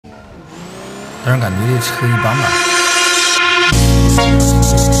但是感觉这车一般吧。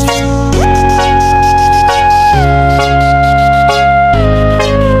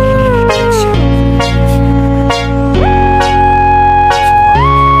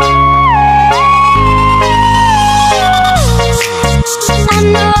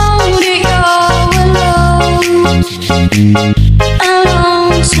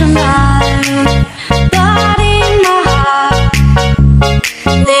Alone tonight, but in my heart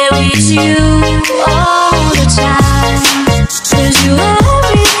there is you all the time. 'Cause you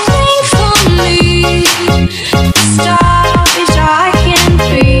everything for me. The stars I can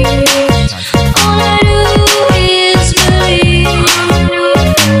reach. All I do is believe.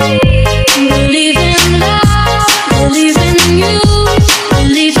 Believe in love, believe in you.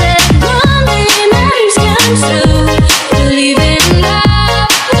 Believe that one day my dreams come true. Believe in love,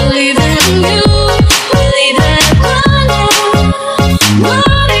 believe in you. Believe that one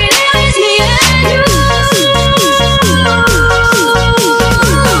day there is me and you.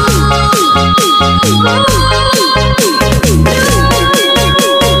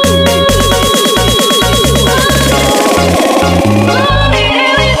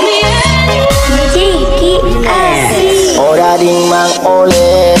 Ora ding mang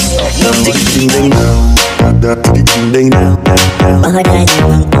oleh Ding ding down, da ding ding down, Bahada ding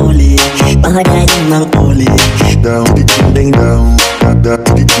mang oleh Bahada ding mang oleh down ding ding down, da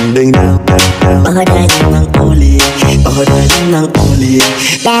ding ding down, Bahada ding mang oleh Bahada ding mang oleh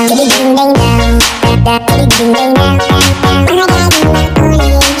Down ding ding down, da ding ding down, Bahada ding mang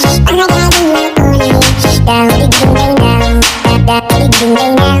oleh Bahada ding mang oleh Down ding ding down, da ding ding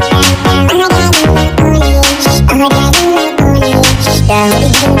down, Bahada ding mang oleh Bahada ding mang oleh Down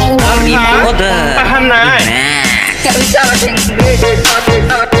ding ding down. Paham nai? Gak bisa bahasa Inggris.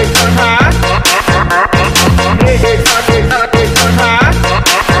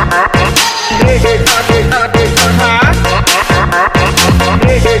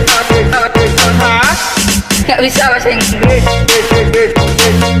 Gak bisa bahasa Inggris.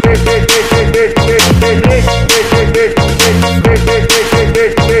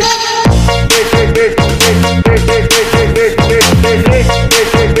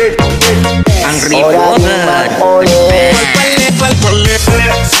 Ora ding mang oleh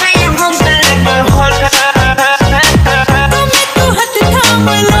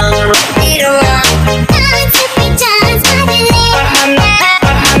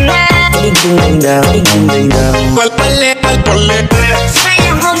Ding ding down, ding ding down.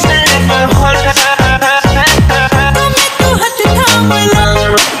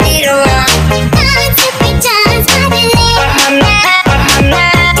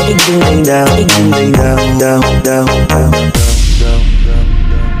 Ding ding down, ding ding down, down, down, down.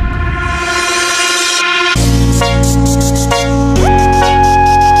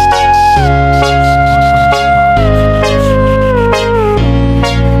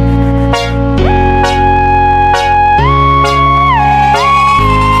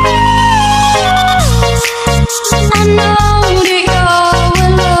 I know that you're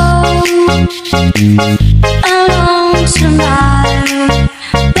alone.